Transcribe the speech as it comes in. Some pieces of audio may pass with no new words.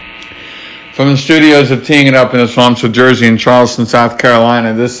From the studios of Teeing It Up in the swamps of Jersey and Charleston, South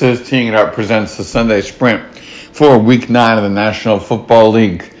Carolina, this is Teeing It Up presents the Sunday Sprint for Week 9 of the National Football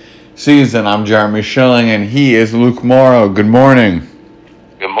League season. I'm Jeremy Schilling, and he is Luke Morrow. Good morning.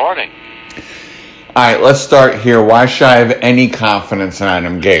 Good morning. All right, let's start here. Why should I have any confidence in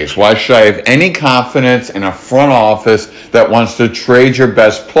Adam Gase? Why should I have any confidence in a front office that wants to trade your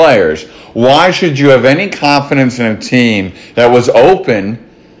best players? Why should you have any confidence in a team that was open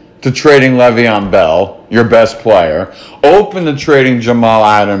to trading Le'Veon Bell, your best player, open to trading Jamal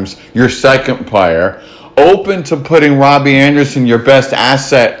Adams, your second player, open to putting Robbie Anderson, your best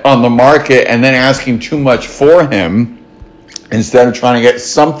asset, on the market and then asking too much for him instead of trying to get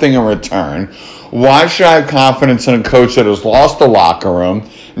something in return? Why should I have confidence in a coach that has lost the locker room,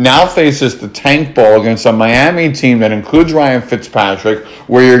 now faces the tank bowl against a Miami team that includes Ryan Fitzpatrick,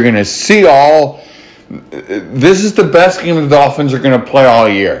 where you're going to see this is the best game the Dolphins are going to play all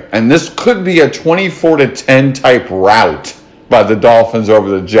year. And this could be a 24-10 type rout by the Dolphins over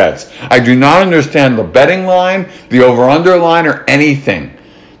the Jets. I do not understand the betting line, the over-under line, or anything.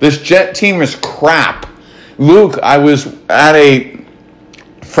 This Jet team is crap. Luke, I was at a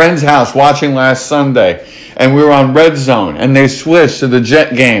friend's house watching last Sunday, and we were on Red Zone, and they switched to the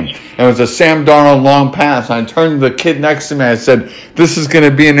Jet game. And it was a Sam Darnold long pass. And I turned to the kid next to me, I said, this is going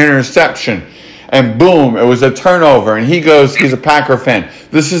to be an interception. And boom, it was a turnover. And he goes, he's a Packer fan,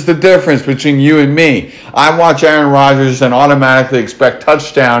 this is the difference between you and me. I watch Aaron Rodgers and automatically expect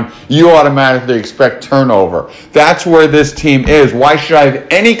touchdown. You automatically expect turnover. That's where this team is. Why should I have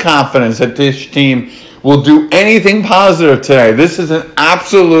any confidence that this team will do anything positive today? This is an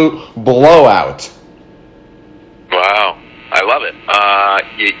absolute blowout. Wow. I love it.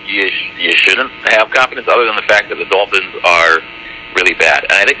 You shouldn't have confidence other than the fact that the Dolphins are really bad.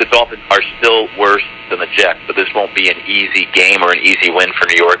 And I think the Dolphins are still worse than the Jets, but this won't be an easy game or an easy win for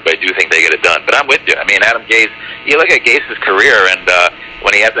New York, but I do think they get it done. But I'm with you. I mean, Adam Gase, you look at Gase's career, and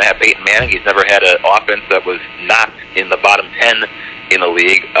when he hasn't had Peyton Manning, he's never had an offense that was not in the bottom 10 in the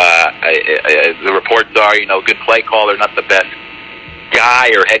league. The reports are, good play caller, not the best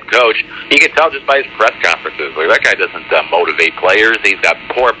guy or head coach. You can tell just by his press conferences. Like, that guy doesn't motivate players. He's got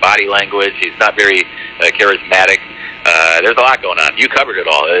poor body language. He's not very charismatic. There's a lot going on. You covered it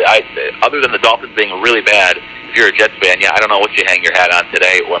all. Other than the Dolphins being really bad, if you're a Jets fan, I don't know what you hang your hat on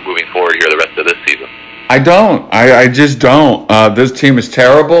today or moving forward here the rest of this season. I don't. I just don't. This team is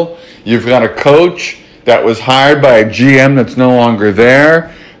terrible. You've got a coach that was hired by a GM that's no longer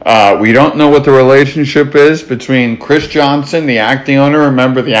there. We don't know what the relationship is between Chris Johnson, the acting owner.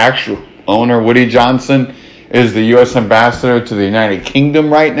 Remember, the actual owner, Woody Johnson, is the U.S. ambassador to the United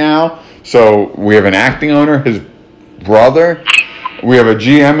Kingdom right now. So we have an acting owner, his brother. We have a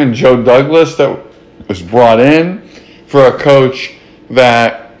GM in Joe Douglas that was brought in for a coach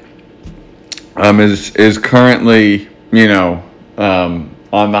that is currently,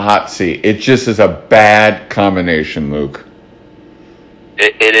 on the hot seat. It just is a bad combination, Luke.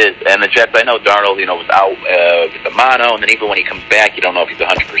 It is, and the Jets, I know Darnold, was out with the mono, and then even when he comes back, you don't know if he's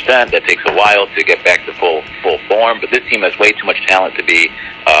 100%. That takes a while to get back to full form, but this team has way too much talent to be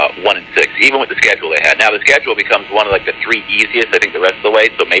 1-6, even with the schedule they had. Now, the schedule becomes one of, the three easiest, I think, the rest of the way,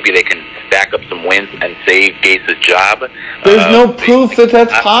 so maybe they can stack up some wins and save Gase's job. There's no proof that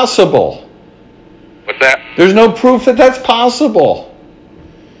that's possible. What's that? There's no proof that that's possible.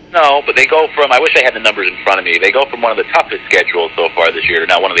 No, but they go from, I wish I had the numbers in front of me, they go from one of the toughest schedules so far this year to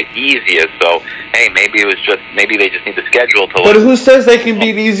now one of the easiest, so, hey, maybe they just need the schedule to... But who says they can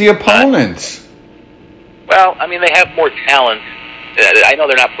beat easy opponents? Well, I mean, they have more talent. I know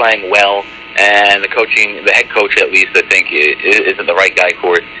they're not playing well, and the head coach at least, I think, isn't the right guy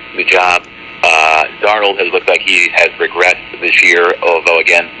for the job. Darnold has looked like he has regressed this year, although,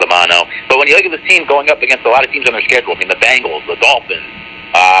 again, the mono. But when you look at this team going up against a lot of teams on their schedule, I mean, the Bengals, the Dolphins,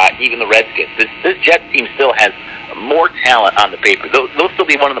 even the Redskins. This Jets team still has more talent on the paper. They'll still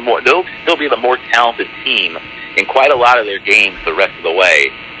be the more talented team in quite a lot of their games the rest of the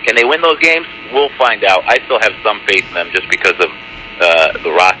way. Can they win those games? We'll find out. I still have some faith in them just because of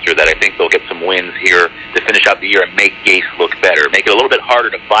the roster, that I think they'll get some wins here to finish out the year and make Gase look better. Make it a little bit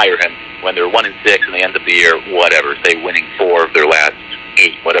harder to fire him when they're 1-6 and the end of the year, whatever, say winning 4 of their last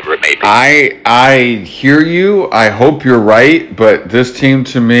 8, whatever it may be. I hear you. I hope you're right, but this team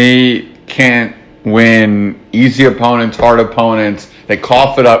to me can't win easy opponents, hard opponents. They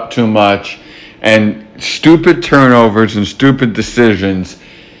cough it up too much, and stupid turnovers and stupid decisions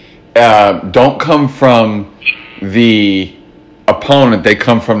don't come from the opponent. They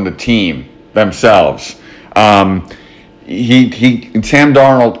come from the team themselves. Sam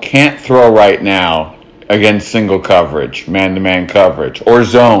Darnold can't throw right now. against single coverage, man-to-man coverage, or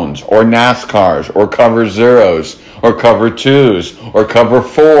zones, or NASCARs, or cover zeros, or cover twos, or cover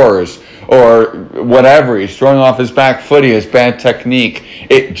fours, or whatever. He's throwing off his back foot. He has bad technique.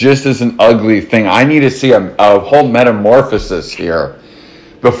 It just is an ugly thing. I need to see a whole metamorphosis here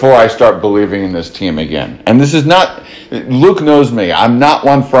before I start believing in this team again. And this is not, Luke knows me. I'm not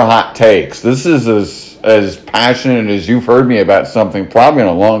one for hot takes. This is as passionate as you've heard me about something probably in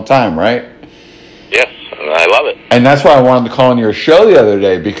a long time, right? Yes, I love it. And that's why I wanted to call on your show the other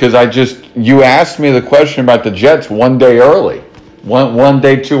day, because you asked me the question about the Jets one day early. One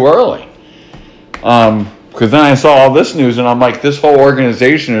day too early. Because then I saw all this news and I'm like, this whole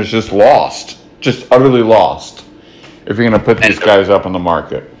organization is just lost. Just utterly lost. If you're going to put these guys up on the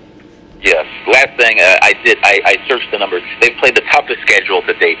market. Yes. Last thing I searched the numbers. They've played the toughest schedule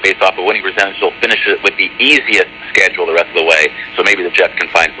to date based off of winning percentage. They'll finish it with the easiest schedule the rest of the way. So maybe the Jets can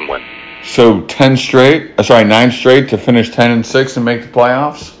find some wins. So 9 straight to finish 10-6 and make the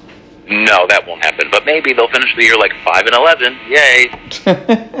playoffs? No, that won't happen. But maybe they'll finish the year like 5-11. Yay.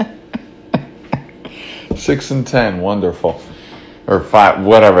 6-10, wonderful. Or 5,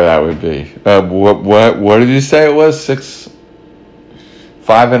 whatever that would be. What did you say it was?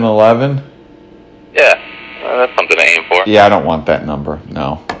 5-11? Yeah, that's something to aim for. Yeah, I don't want that number.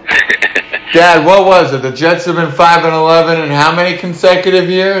 No. Dad, what was it? The Jets have been 5-11 in how many consecutive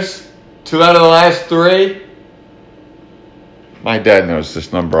years? 2 out of the last 3? My dad knows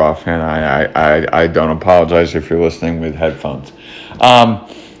this number offhand. I don't apologize if you're listening with headphones.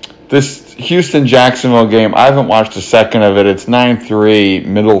 This Houston-Jacksonville game, I haven't watched a second of it. It's 9-3,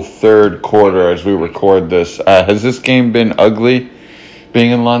 middle third quarter as we record this. Has this game been ugly,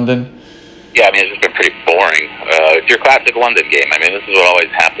 being in London? Yeah, I mean, it's just been pretty boring. It's your classic London game. I mean, this is what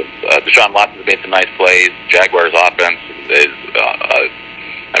always happens. Deshaun Watson's made some nice plays. Jaguars' offense is,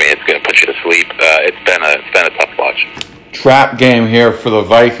 it's going to put you to sleep. It's been a tough watch. Trap game here for the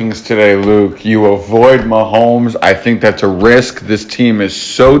Vikings today, Luke. You avoid Mahomes. I think that's a risk. This team is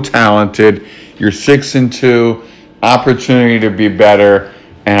so talented. You're 6-2, opportunity to be better,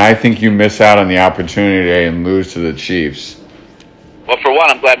 and I think you miss out on the opportunity today and lose to the Chiefs. Well, for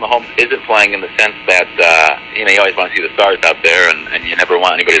one, I'm glad Mahomes isn't playing in the sense that, you always want to see the stars out there, and you never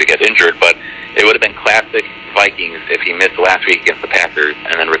want anybody to get injured, but it would have been classic Vikings if he missed last week against the Packers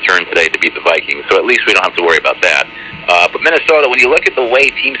and then returned today to beat the Vikings. So at least we don't have to worry about that. But Minnesota, when you look at the way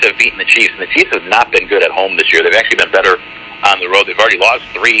teams have beaten the Chiefs, and the Chiefs have not been good at home this year. They've actually been better on the road. They've already lost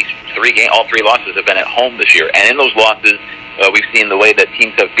three games. All 3 losses have been at home this year. And in those losses, we've seen the way that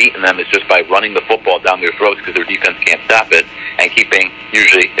teams have beaten them is just by running the football down their throats because their defense can't stop it, and keeping,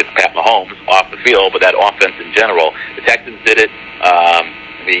 usually it's Pat Mahomes, off the field, but that offense in general. The Texans did it.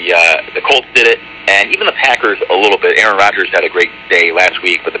 The Colts did it. And even the Packers a little bit. Aaron Rodgers had a great day last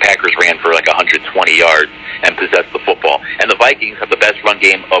week, but the Packers ran for like 120 yards and possessed the football. And the Vikings have the best run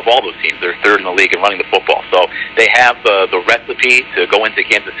game of all those teams. They're third in the league in running the football. So they have the recipe to go into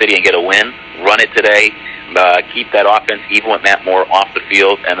Kansas City and get a win, run it today, keep that offense even with Matt Moore off the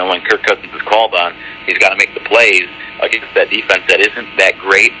field, and then when Kirk Cousins is called on, he's got to make the plays against that defense that isn't that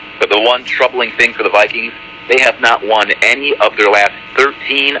great. But the one troubling thing for the Vikings, they have not won any of their last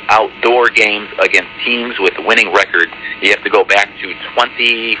 13 outdoor games against teams with winning records. You have to go back to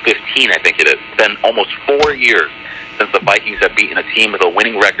 2015, I think it is. It's been almost 4 years since the Vikings have beaten a team with a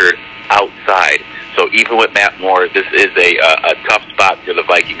winning record outside. So even with Matt Moore, this is a tough spot for the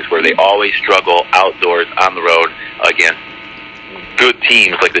Vikings where they always struggle outdoors on the road against good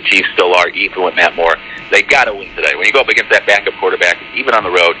teams like the Chiefs still are, even with Matt Moore. They got to win today. When you go up against that backup quarterback, even on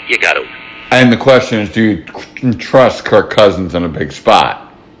the road, you got to win. And the question is, do you trust Kirk Cousins in a big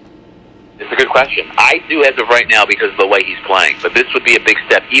spot? It's a good question. I do as of right now because of the way he's playing. But this would be a big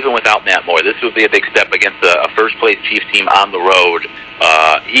step, even without Matt Moore. This would be a big step against a first-place Chiefs team on the road.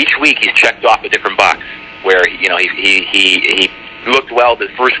 Each week he's checked off a different box where, he looked well the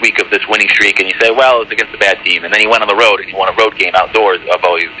first week of this winning streak, and you say, well, it's against a bad team. And then he went on the road, and he won a road game outdoors. Then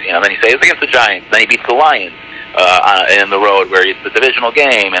you say, it's against the Giants. Then he beats the Lions. In the road where it's the divisional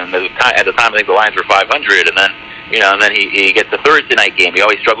game, and at the time I think the Lions were 500, and then he gets a Thursday night game. He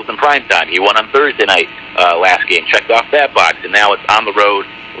always struggles in prime time. He won on Thursday night last game, checked off that box, and now it's on the road,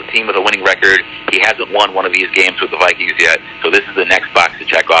 a team with a winning record. He hasn't won one of these games with the Vikings yet, so this is the next box to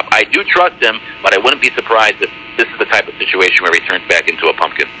check off. I do trust him, but I wouldn't be surprised if this is the type of situation where he turns back into a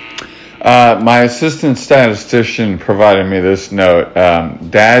pumpkin. My assistant statistician provided me this note.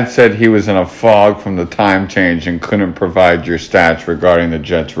 Dad said he was in a fog from the time change and couldn't provide your stats regarding the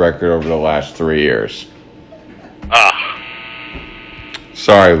Jets' record over the last 3 years. Ah.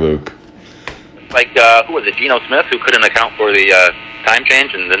 Sorry, Luke. Like, who was it, Geno Smith, who couldn't account for the time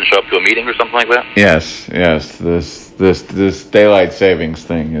change and didn't show up to a meeting or something like that? Yes. This daylight savings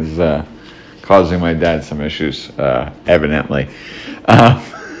thing is causing my dad some issues, evidently.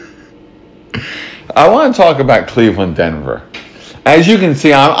 I want to talk about Cleveland, Denver. As you can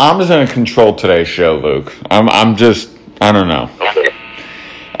see, I'm just going to control today's show, Luke. I'm just, I don't know. Okay.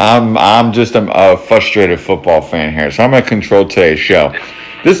 I'm just a frustrated football fan here, so I'm going to control today's show.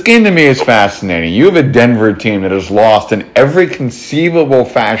 This game to me is fascinating. You have a Denver team that has lost in every conceivable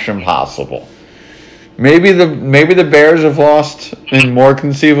fashion possible. Maybe the Bears have lost in more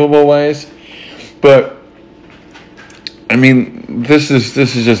conceivable ways, but I mean, this is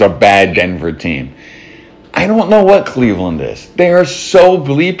just a bad Denver team. I don't know what Cleveland is. They are so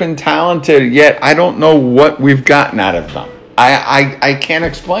bleeping talented, yet I don't know what we've gotten out of them. I can't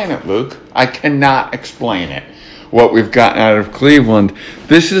explain it, Luke. I cannot explain it, what we've gotten out of Cleveland.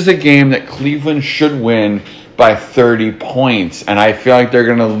 This is a game that Cleveland should win by 30 points, and I feel like they're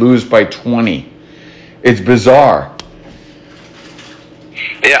going to lose by 20. It's bizarre.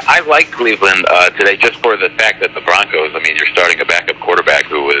 Yeah, I like Cleveland today just for the fact that the Broncos, I mean, you're starting a backup quarterback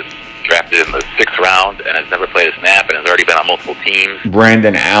who was drafted in the 6th round and has never played a snap and has already been on multiple teams.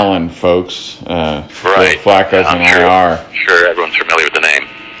 Brandon Allen, folks. Right. Flacco's an IR. Sure, everyone's familiar with the name.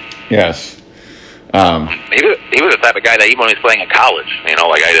 Yes. He was the type of guy that even when he was playing in college, you know,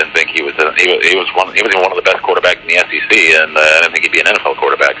 like I didn't think he was one of the best quarterbacks in the SEC, and I didn't think he'd be an NFL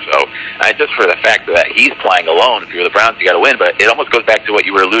quarterback. So just for the fact that he's playing alone, if you're the Browns, you got to win. But it almost goes back to what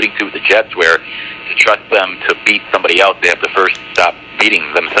you were alluding to with the Jets, where to trust them to beat somebody else, they have to first stop beating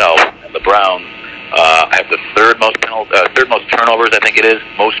themselves. And the Browns have the third most turnovers, I think it is,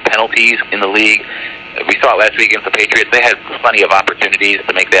 most penalties in the league. We saw it last week against the Patriots. They had plenty of opportunities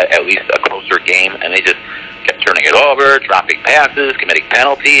to make that at least a closer game, and they just kept turning it over, dropping passes, committing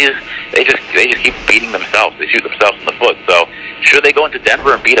penalties. They just keep beating themselves. They shoot themselves in the foot. So should they go into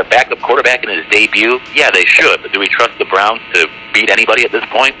Denver and beat a backup quarterback in his debut? Yeah, they should. But do we trust the Browns to beat anybody at this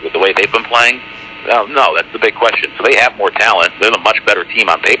point with the way they've been playing? Well, no, that's the big question. So they have more talent. They're a much better team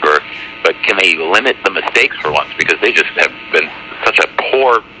on paper, but can they limit the mistakes for once? Because they just have been such a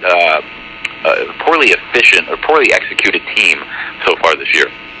poorly efficient or poorly executed team so far this year.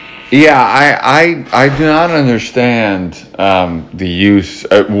 Yeah, I do not understand the use.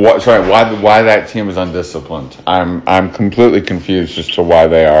 Why that team is undisciplined. I'm completely confused as to why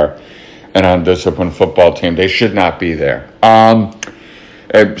they are an undisciplined football team. They should not be there.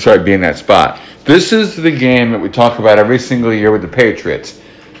 Be in that spot. This is the game that we talk about every single year with the Patriots.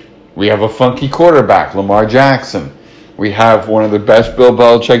 We have a funky quarterback, Lamar Jackson. We have one of the best Bill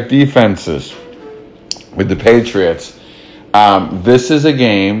Belichick defenses with the Patriots. This is a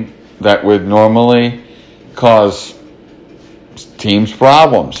game that would normally cause teams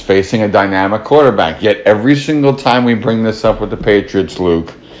problems, facing a dynamic quarterback. Yet every single time we bring this up with the Patriots,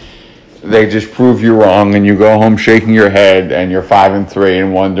 Luke, they just prove you wrong, and you go home shaking your head, and you're 5-3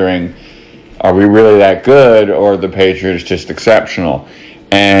 and wondering, are we really that good, or are the Patriots just exceptional?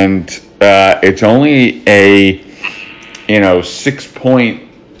 And it's only a 6 point.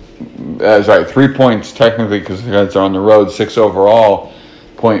 3 points technically because the Reds are on the road. 6 overall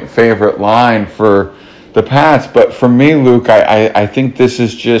point favorite line for the Pats. But for me, Luke, I think this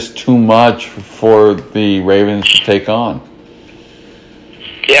is just too much for the Ravens to take on.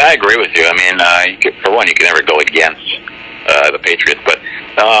 Yeah, I agree with you. I mean, for one, you can never go against the Patriots, but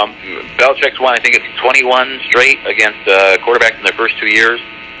Belichick's won, I think it's 21 straight against quarterbacks in their first 2 years.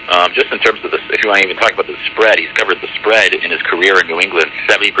 Just in terms of if you want to even talk about the spread, he's covered the spread in his career in New England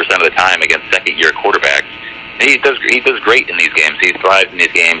 70% of the time against second-year quarterbacks. And he does great in these games. He thrives in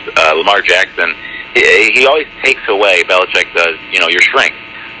these games. Lamar Jackson, he always takes away, Belichick does, your strength.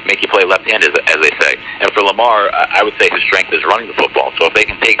 Make you play left-handed, as they say. And for Lamar, I would say his strength is running the football. So if they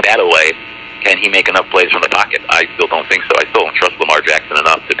can take that away, can he make enough plays from the pocket? I still don't think so. I still don't trust Lamar Jackson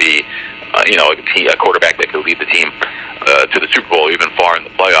enough to be, a quarterback that could lead the team to the Super Bowl, even far in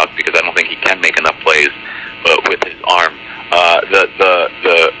the playoffs, because I don't think he can make enough plays with his arm.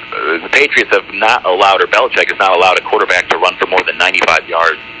 The Patriots have not allowed, or Belichick has not allowed a quarterback to run for more than 95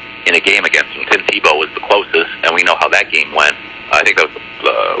 yards in a game against him. Tim Tebow was the closest, and we know how that game went. I think that was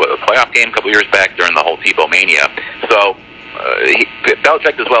a playoff game a couple years back during the whole Tebow mania. So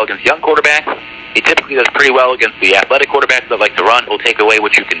Belichick does well against young quarterbacks. He typically does pretty well against the athletic quarterbacks that like to run. He'll take away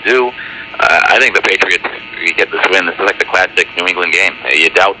what you can do. I think the Patriots, you get this win. This is like the classic New England game.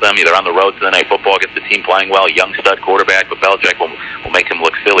 You doubt them. They're on the road Sunday Night Football against the team playing well, young stud quarterback, but Belichick will make him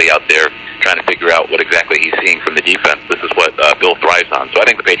look silly out there trying to figure out what exactly he's seeing from the defense. This is what Bill thrives on. So I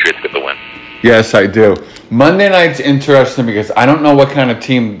think the Patriots get the win. Yes, I do. Monday night's interesting because I don't know what kind of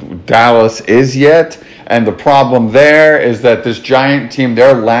team Dallas is yet. And the problem there is that this Giant team,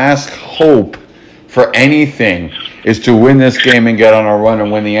 their last hope for anything is to win this game and get on a run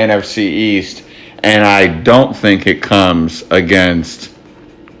and win the NFC East. And I don't think it comes against.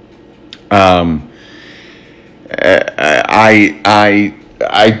 I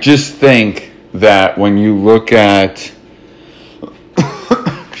just think that when you look at,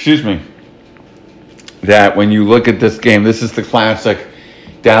 excuse me, that when you look at this game, this is the classic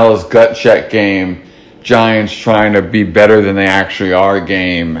Dallas gut check game. Giants trying to be better than they actually are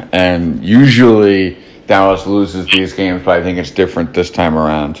game, and usually Dallas loses these games, but I think it's different this time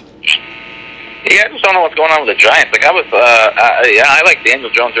around. Yeah, I just don't know what's going on with the Giants. Like I liked Daniel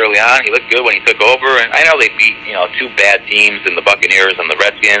Jones early on. He looked good when he took over, and I know they beat two bad teams in the Buccaneers and the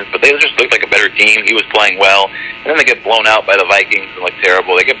Redskins, but they just looked like a better team. He was playing well, and then they get blown out by the Vikings and look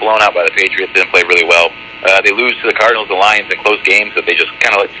terrible. They get blown out by the Patriots, didn't play really well. They lose to the Cardinals and Lions in close games that they just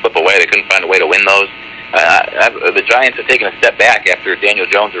kind of let slip away. They couldn't find a way to win those. The Giants have taken a step back after Daniel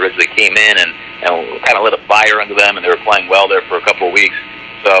Jones originally came in and kind of lit a fire under them, and they were playing well there for a couple of weeks.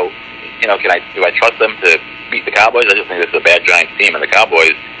 So, do I trust them to beat the Cowboys? I just think this is a bad Giants team, and the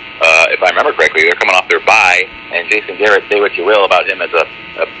Cowboys, if I remember correctly, they're coming off their bye, and Jason Garrett, say what you will about him as a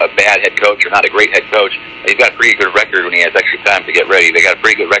bad head coach or not a great head coach, he's got a pretty good record when he has extra time to get ready. They got a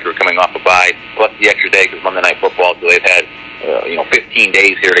pretty good record coming off a bye, plus the extra day because Monday Night Football, so they've had 15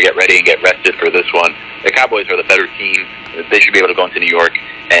 days here to get ready and get rested for this one. The Cowboys are the better team. They should be able to go into New York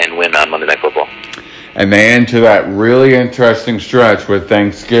and win on Monday Night Football. And they enter that really interesting stretch with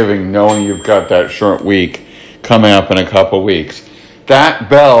Thanksgiving, knowing you've got that short week coming up in a couple weeks. That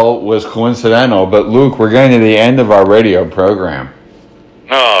bell was coincidental, but Luke, we're getting to the end of our radio program.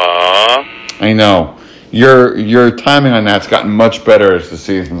 Aww. I know. Your timing on that's gotten much better as the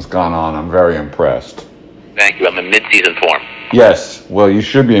season's gone on. I'm very impressed. Thank you. I'm in mid-season form. Yes. Well, you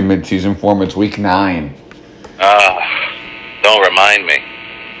should be in mid-season form. It's week 9. Don't remind me.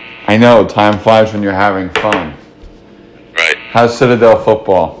 I know. Time flies when you're having fun. Right. How's Citadel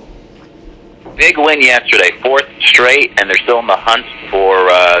football? Big win yesterday. 4th straight, and they're still in the hunt for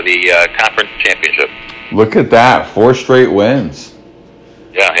the conference championship. Look at that. 4 straight wins.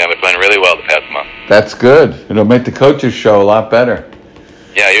 Yeah, they're playing really well the past month. That's good. It'll make the coaches show a lot better.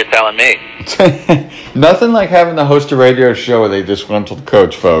 Yeah, you're telling me. Nothing like having to host a radio show with a disgruntled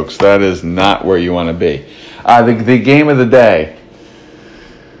coach, folks. That is not where you want to be. The game of the day.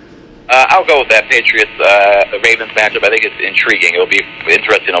 I'll go with that Patriots-Ravens matchup. I think it's intriguing. It'll be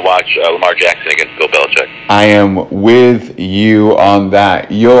interesting to watch Lamar Jackson against Bill Belichick. I am with you on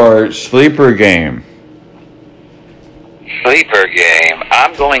that. Your sleeper game. Sleeper game.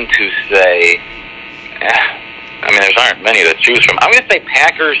 I'm going to say... there aren't many to choose from. I'm going to say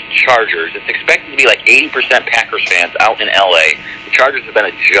Packers-Chargers. It's expected to be like 80% Packers fans out in L.A. The Chargers have been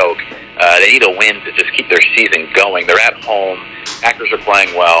a joke. They need a win to just keep their season going. They're at home. Packers are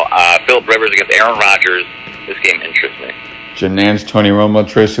playing well. Philip Rivers against Aaron Rodgers. This game interests me. Jim Nance, Tony Romo,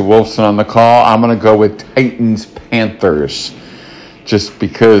 Tracy Wolfson on the call. I'm going to go with Titans-Panthers. Just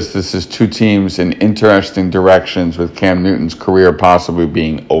because this is 2 teams in interesting directions with Cam Newton's career possibly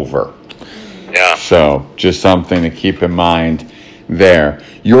being over. Yeah. So, just something to keep in mind there.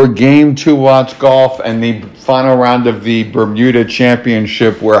 Your game to watch golf and the final round of the Bermuda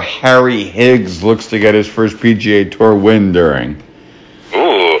Championship where Harry Higgs looks to get his first PGA Tour win during.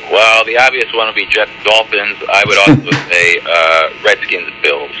 Ooh, well, the obvious one would be Jets Dolphins. I would also say Redskins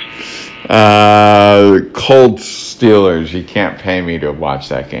Bills. Colts Steelers. You can't pay me to watch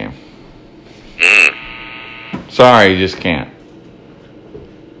that game. Sorry, you just can't.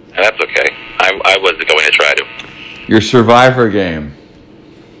 That's okay. I wasn't going to try to. Your Survivor game.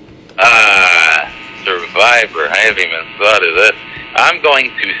 Survivor. I haven't even thought of this. I'm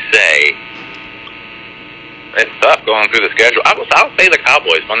going to say... It's tough going through the schedule. I'll say the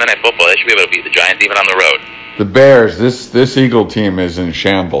Cowboys. Monday Night Football. They should be able to beat the Giants even on the road. The Bears. This Eagle team is in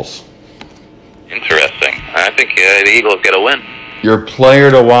shambles. Interesting. I think the Eagles get a win. Your player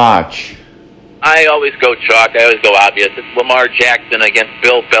to watch. I always go chalk. I always go obvious. It's Lamar Jackson against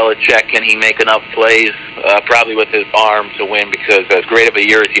Bill Belichick. Can he make enough plays, probably with his arm, to win? Because as great of a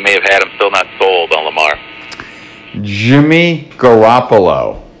year as he may have had, I'm still not sold on Lamar. Jimmy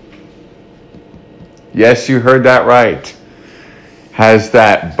Garoppolo. Yes, you heard that right. Has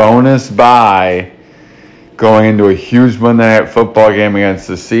that bonus bye going into a huge Monday Night Football game against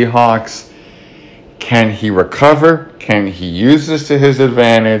the Seahawks. Can he recover? Can he use this to his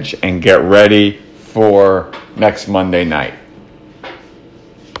advantage and get ready for next Monday night?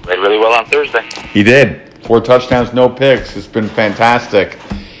 Played really well on Thursday. He did. 4 touchdowns, no picks. It's been fantastic.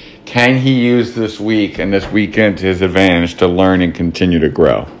 Can he use this week and this weekend to his advantage to learn and continue to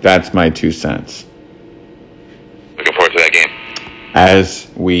grow? That's my 2 cents. Looking forward to that game. As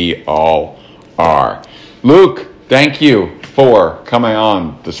we all are. Luke, thank you for coming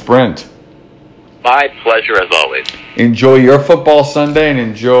on The Sprint. My pleasure as always. Enjoy your football Sunday and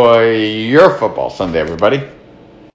enjoy your football Sunday, everybody.